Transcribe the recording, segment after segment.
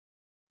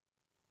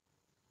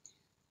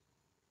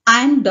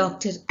am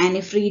Dr.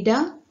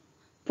 Anifrida,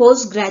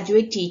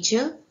 postgraduate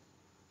teacher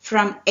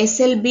from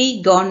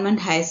SLB Government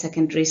Higher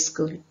Secondary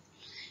School.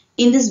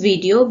 In this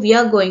video, we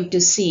are going to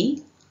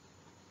see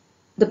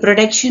the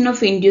production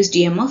of induced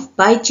EMF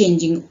by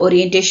changing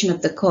orientation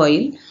of the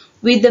coil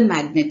with the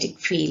magnetic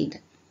field.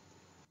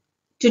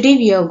 Today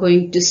we are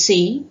going to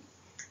see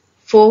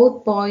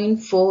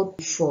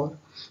 4.44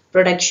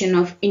 production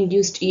of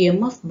induced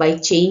EMF by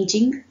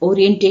changing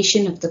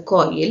orientation of the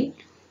coil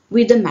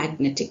with the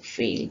magnetic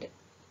field.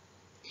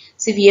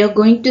 So we are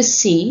going to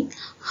see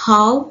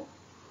how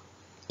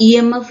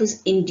EMF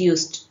is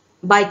induced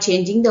by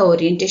changing the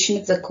orientation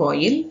of the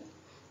coil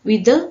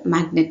with the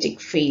magnetic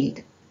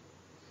field.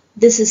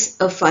 This is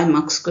a 5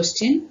 marks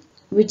question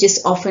which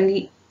is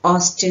often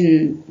asked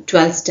in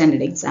 12th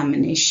standard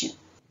examination.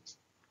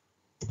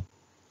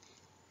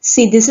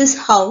 See, this is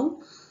how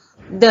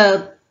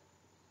the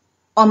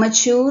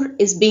armature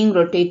is being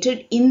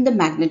rotated in the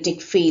magnetic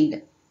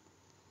field.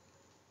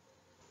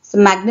 The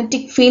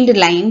magnetic field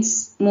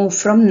lines move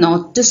from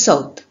north to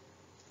south,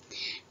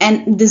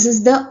 and this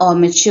is the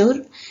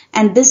armature,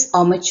 and this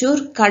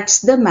armature cuts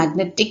the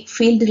magnetic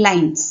field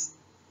lines,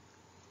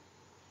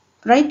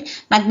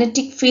 right?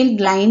 Magnetic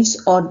field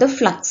lines are the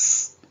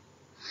flux.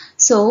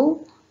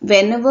 So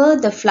whenever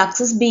the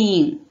flux is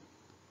being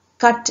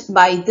cut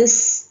by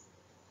this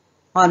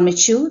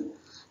armature,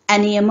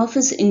 an EMF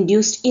is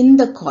induced in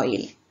the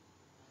coil.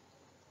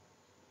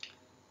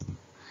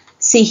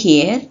 See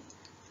here,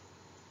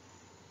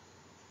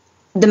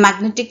 the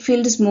magnetic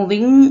field is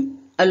moving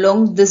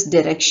along this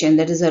direction,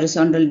 that is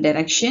horizontal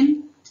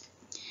direction.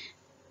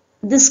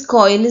 This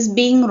coil is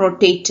being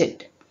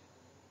rotated.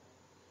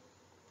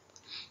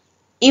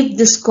 If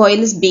this coil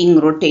is being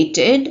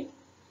rotated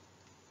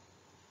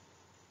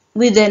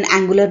with an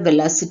angular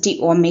velocity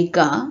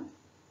omega,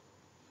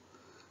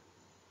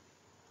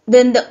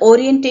 then the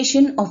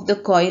orientation of the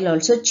coil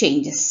also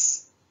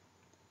changes.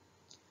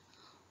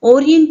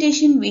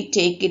 Orientation, we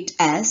take it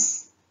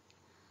as,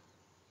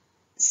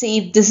 see,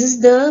 if this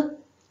is the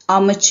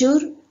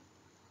armature,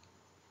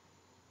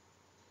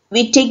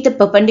 we take the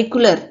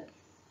perpendicular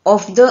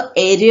of the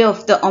area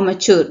of the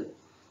armature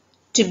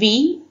to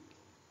be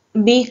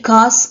B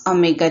cos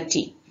omega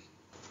t.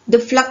 The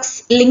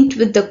flux linked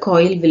with the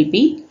coil will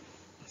be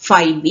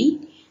phi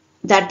b,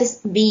 that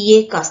is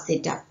BA cos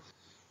theta.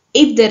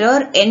 If there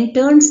are n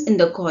turns in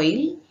the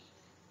coil,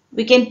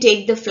 we can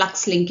take the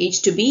flux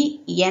linkage to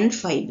be n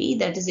phi b,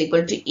 that is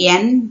equal to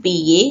n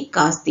BA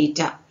cos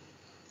theta.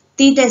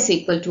 Theta is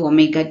equal to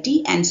omega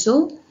t, and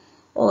so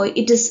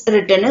it is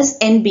written as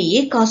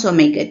NBA cos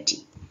omega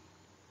t.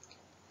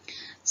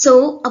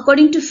 So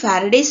according to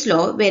Faraday's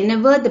law,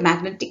 whenever the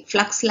magnetic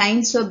flux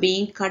lines are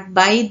being cut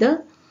by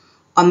the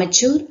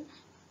armature,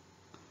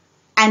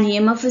 an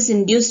EMF is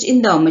induced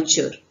in the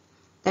armature,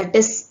 that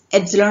is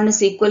epsilon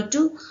is equal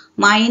to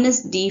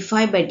minus d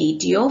phi by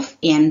dt of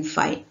n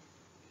phi.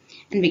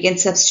 And we can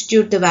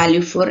substitute the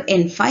value for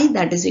n phi,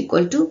 that is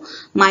equal to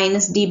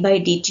minus d by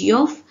dt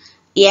of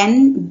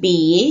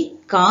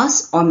NBA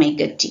cos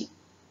omega t.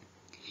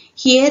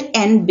 Here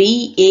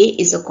NBA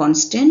is a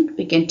constant,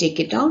 we can take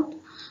it out.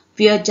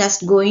 We are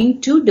just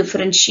going to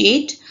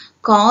differentiate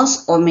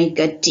cos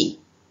omega t.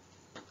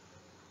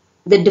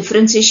 The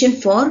differentiation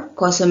for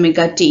cos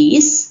omega t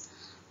is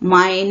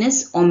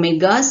minus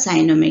omega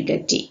sin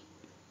omega t,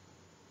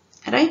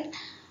 right?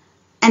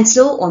 And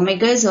so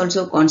omega is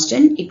also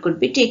constant, it could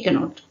be taken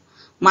out.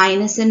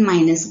 Minus and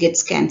minus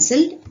gets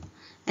cancelled,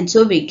 and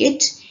so we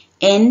get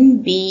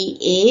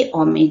NBA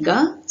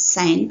omega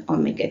sin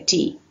omega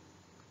t,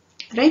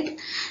 right?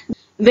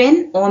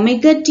 When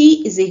omega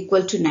t is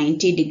equal to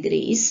 90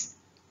 degrees,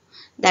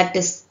 that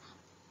is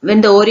when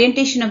the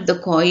orientation of the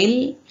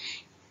coil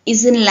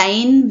is in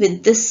line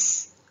with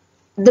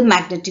the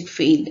magnetic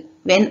field,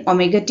 when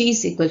omega t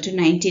is equal to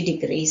 90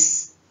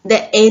 degrees,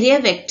 the area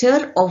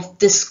vector of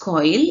this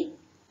coil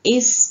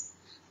is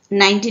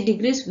 90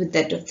 degrees with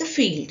that of the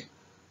field,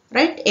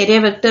 right? Area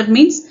vector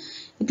means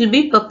it will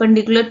be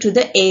perpendicular to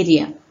the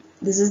area.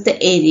 This is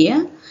the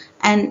area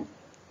and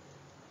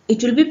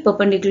it will be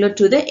perpendicular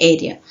to the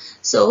area.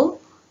 So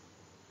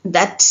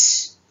that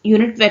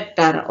unit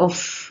vector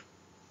of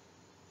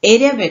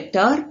area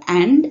vector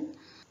and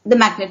the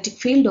magnetic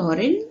field are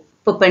in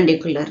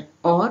perpendicular,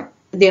 or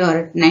they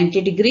are at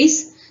 90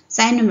 degrees.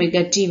 Sin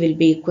omega t will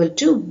be equal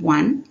to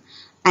 1,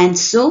 and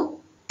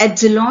so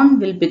epsilon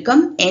will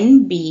become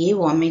NBA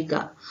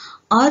omega,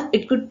 or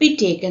it could be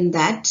taken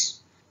that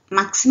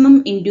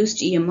maximum induced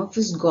EMF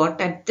is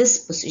got at this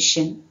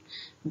position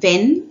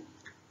when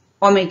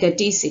omega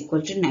t is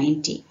equal to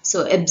 90.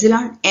 So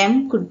epsilon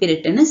m could be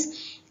written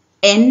as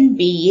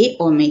NBA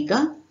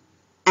omega,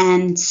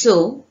 and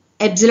so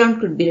epsilon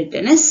could be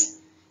written as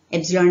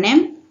epsilon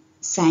m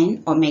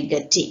sin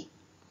omega t,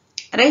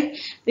 right?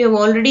 We have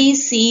already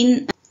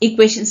seen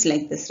equations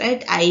like this,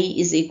 right? I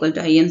is equal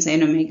to Im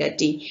sin omega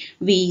t,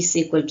 V is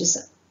equal to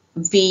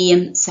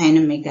Vm sin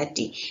omega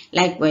t.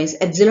 Likewise,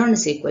 epsilon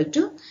is equal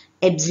to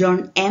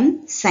epsilon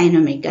m sin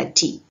omega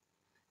t.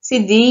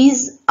 See,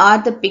 these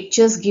are the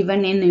pictures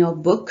given in your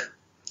book.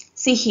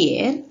 See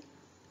here,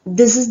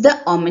 this is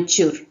the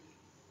armature,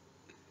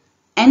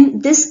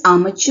 and this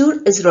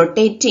armature is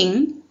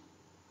rotating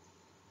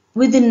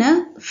within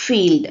a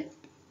field.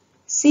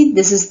 See,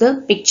 this is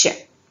the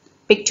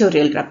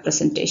pictorial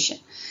representation.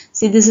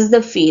 See, this is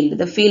the field.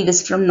 The field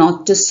is from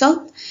north to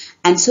south,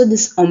 and so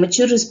this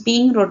armature is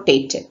being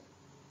rotated.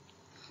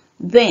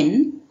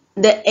 When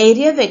the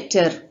area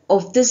vector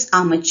of this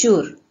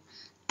armature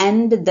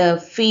and the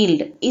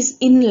field is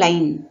in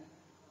line,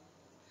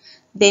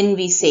 then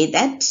we say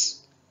that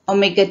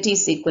omega t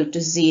is equal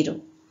to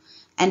 0.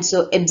 And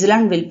so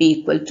epsilon will be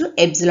equal to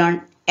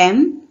epsilon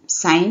m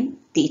sine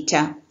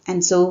theta.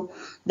 And so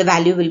the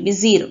value will be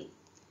 0.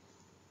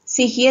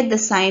 See here, the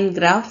sine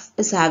graph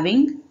is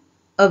having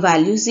a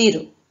value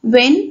 0.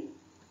 When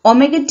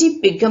omega t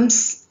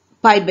becomes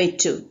pi by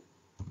 2,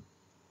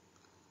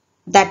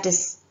 that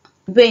is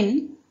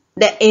when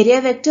the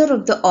area vector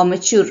of the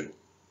armature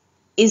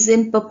is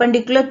in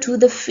perpendicular to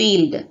the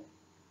field,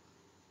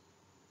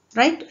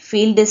 right?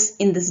 Field is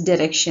in this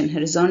direction,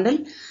 horizontal,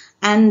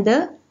 and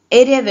the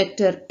area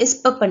vector is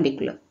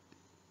perpendicular.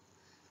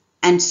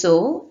 And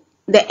so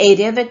the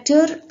area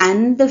vector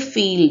and the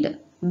field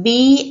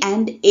B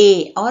and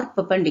A are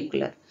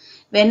perpendicular.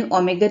 When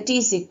omega t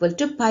is equal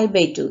to pi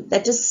by 2,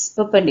 that is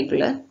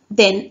perpendicular,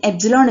 then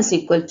epsilon is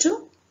equal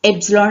to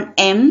epsilon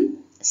m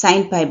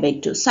sine pi by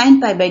 2. Sine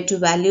pi by 2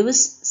 value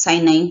is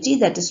sine 90,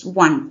 that is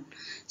 1.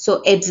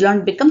 So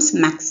epsilon becomes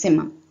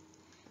maximum.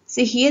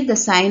 See here, the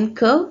sine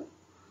curve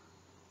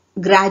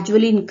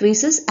gradually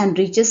increases and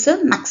reaches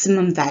a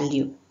maximum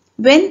value.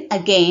 When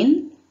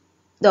again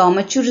the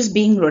armature is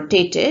being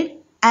rotated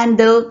and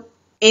the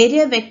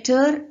area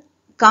vector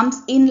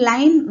comes in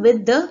line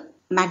with the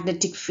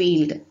magnetic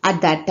field,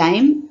 at that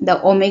time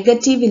the omega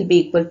t will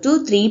be equal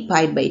to 3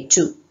 pi by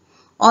 2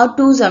 or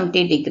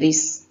 270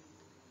 degrees.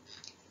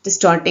 It is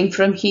starting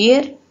from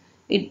here,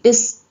 it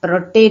is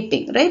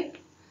rotating, right?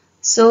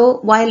 So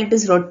while it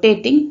is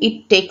rotating,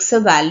 it takes a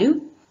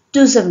value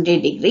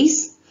 270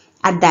 degrees.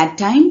 At that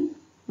time,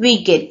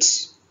 we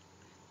get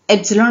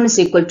epsilon is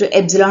equal to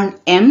epsilon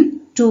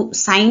m to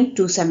sine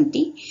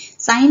 270.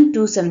 Sine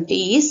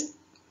 270 is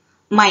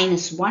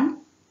minus 1,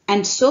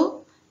 and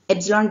so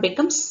epsilon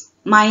becomes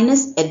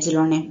minus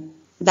epsilon m.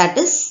 That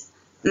is,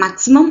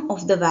 maximum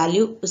of the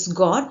value is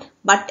got,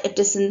 but it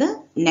is in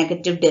the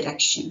negative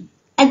direction.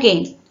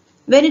 Again,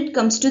 when it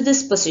comes to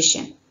this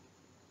position,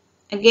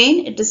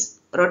 again it is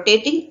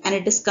rotating and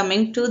it is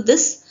coming to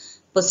this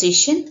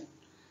position.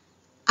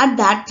 At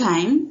that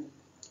time,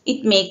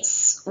 it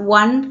makes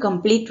one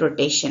complete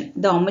rotation.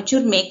 The armature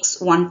makes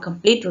one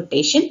complete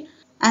rotation,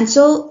 and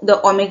so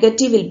the omega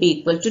t will be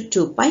equal to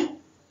 2 pi.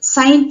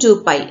 Sine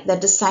 2 pi,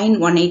 that is sine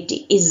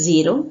 180, is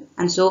 0,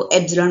 and so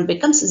epsilon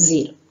becomes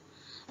 0.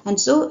 And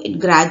so it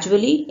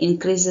gradually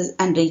increases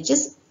and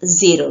reaches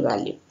 0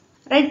 value.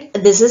 Right?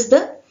 This is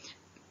the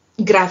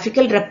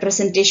graphical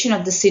representation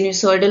of the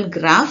sinusoidal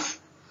graph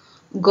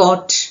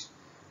got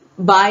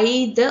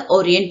by the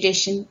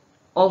orientation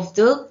of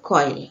the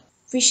coil.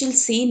 We shall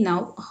see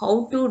now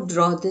how to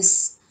draw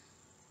this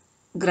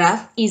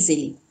graph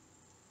easily.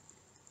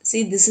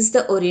 See, this is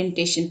the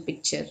orientation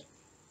picture.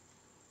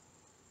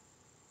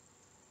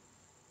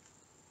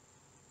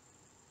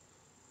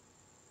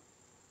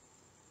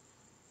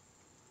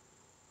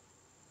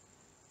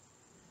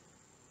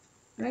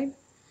 Right?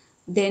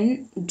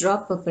 Then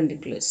draw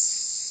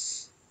perpendiculars.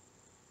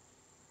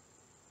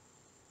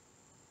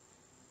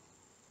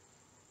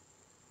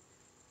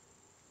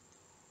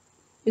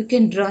 You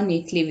can draw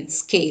neatly with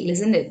scale,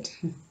 isn't it?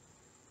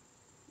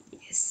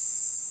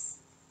 Yes.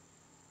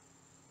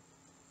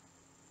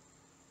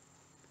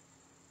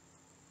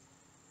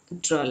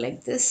 Draw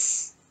like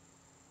this.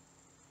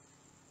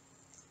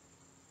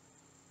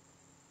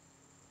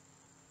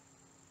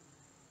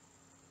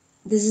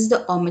 This is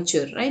the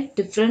armature, right?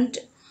 Different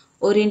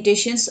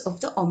orientations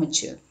of the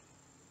armature.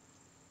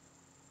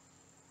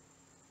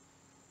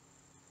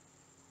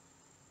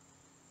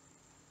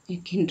 You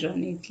can draw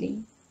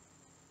neatly.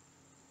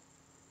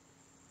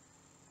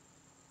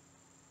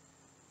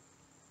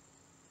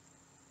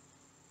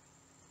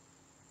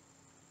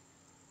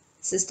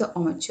 This is the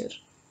armature.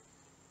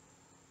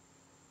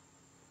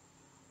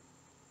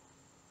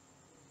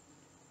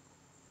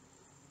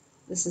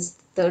 This is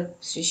the third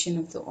position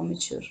of the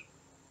armature.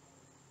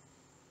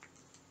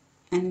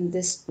 And in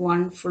this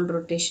one full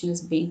rotation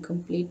is being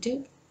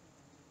completed.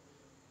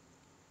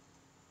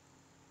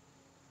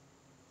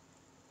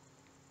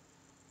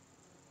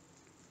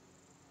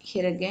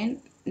 Here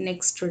again,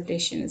 next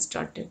rotation is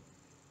started.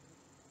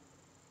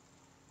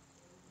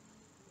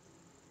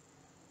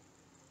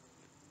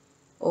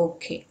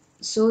 Okay,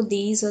 so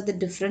these are the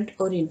different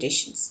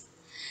orientations.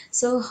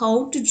 So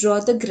how to draw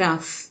the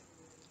graph?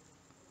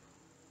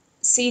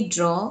 See,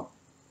 draw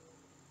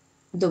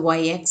the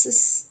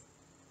y-axis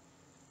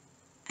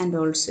and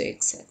also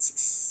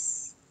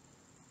x-axis.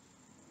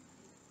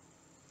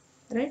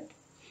 Right?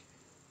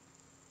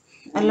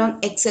 Along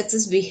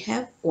x-axis we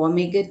have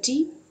omega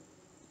t,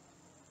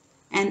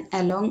 and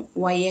along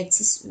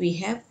y-axis we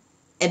have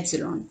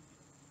epsilon.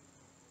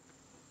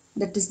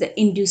 That is the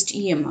induced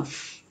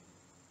EMF.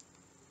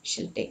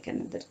 shall take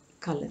another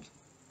color.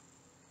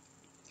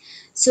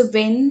 So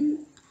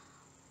when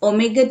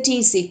omega t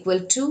is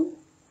equal to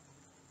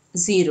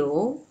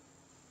 0,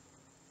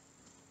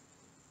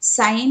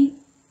 sine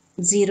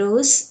 0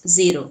 is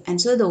 0,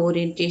 and so the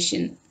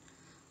orientation,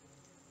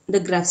 the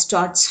graph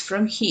starts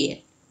from here,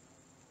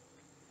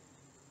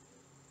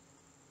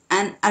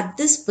 and at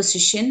this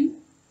position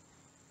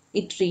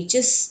it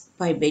reaches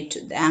pi by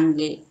 2, the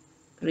angle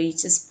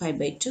reaches pi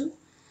by 2,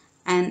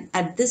 and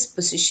at this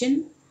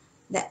position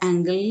the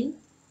angle,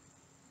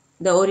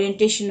 the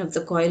orientation of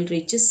the coil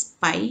reaches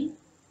pi,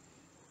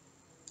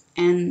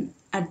 and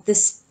at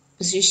this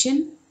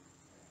position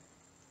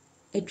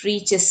it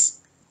reaches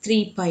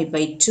 3 pi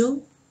by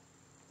 2,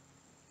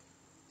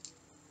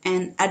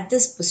 and at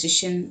this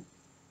position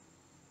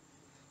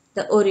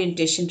the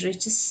orientation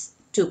reaches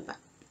 2 pi,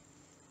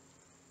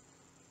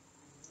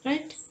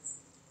 right?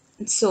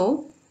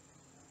 So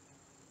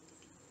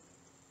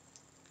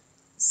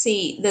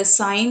see, the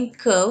sine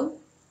curve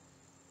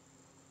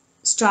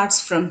starts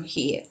from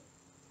here.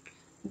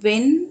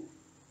 When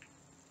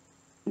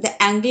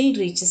the angle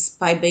reaches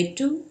pi by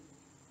 2,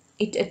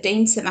 it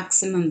attains a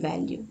maximum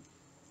value.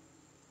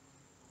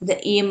 The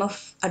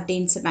EMF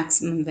attains a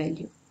maximum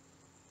value.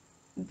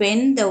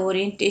 When the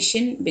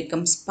orientation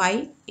becomes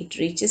pi, it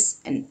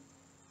reaches a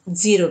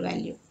 0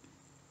 value.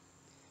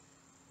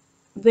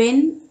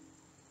 When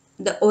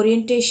the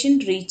orientation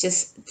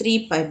reaches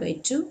 3 pi by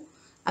 2,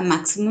 a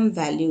maximum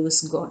value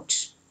is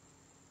got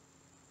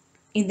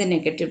in the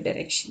negative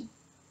direction.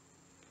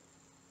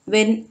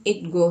 When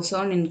it goes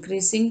on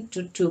increasing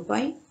to 2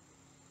 pi,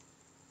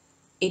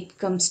 it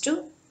comes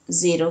to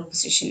 0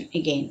 position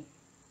again.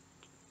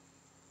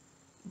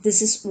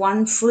 This is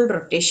one full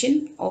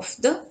rotation of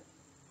the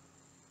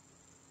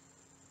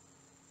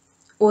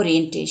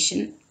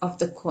orientation of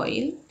the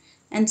coil,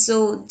 and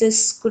so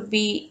this could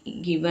be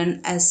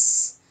given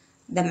as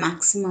the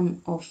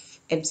maximum of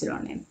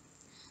epsilon m.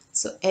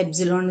 So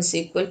epsilon is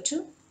equal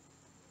to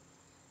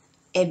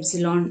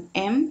epsilon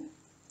m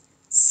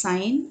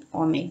sine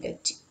omega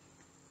t.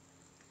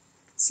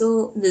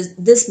 So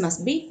this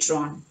must be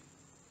drawn.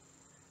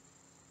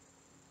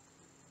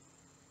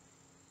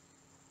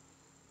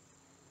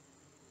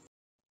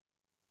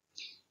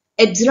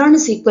 Epsilon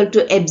is equal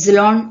to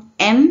epsilon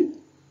m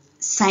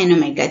sine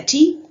omega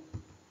t.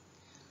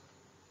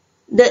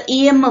 The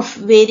EMF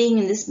varying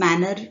in this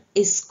manner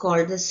is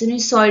called the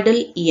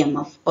sinusoidal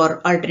EMF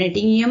or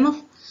alternating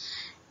EMF,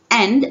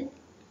 and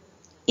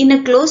in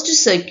a closed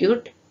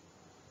circuit,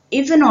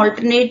 if an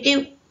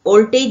alternative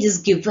voltage is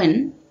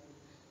given,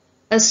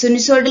 a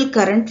sinusoidal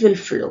current will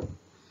flow,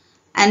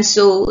 and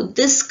so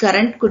this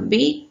current could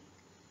be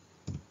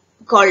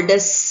called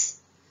as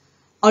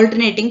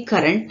alternating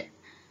current,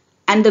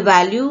 and the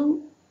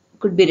value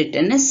could be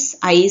written as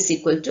I is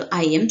equal to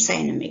Im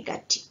sin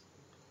omega t.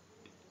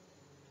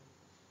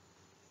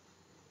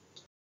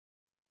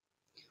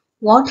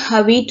 What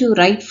have we to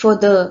write for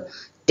the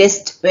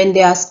test when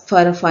they ask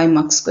for a 5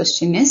 marks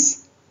question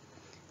is,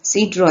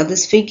 see, draw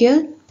this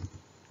figure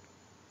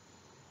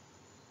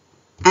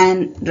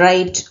and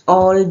write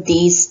all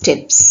these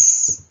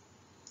steps.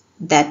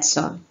 That's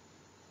all.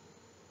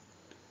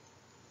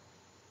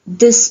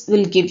 This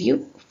will give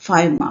you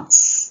 5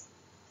 marks.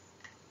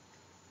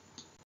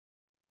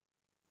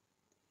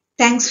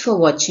 Thanks for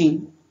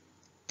watching.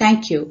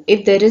 Thank you.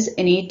 If there is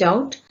any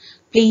doubt,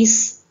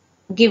 please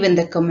give in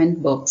the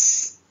comment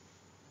box.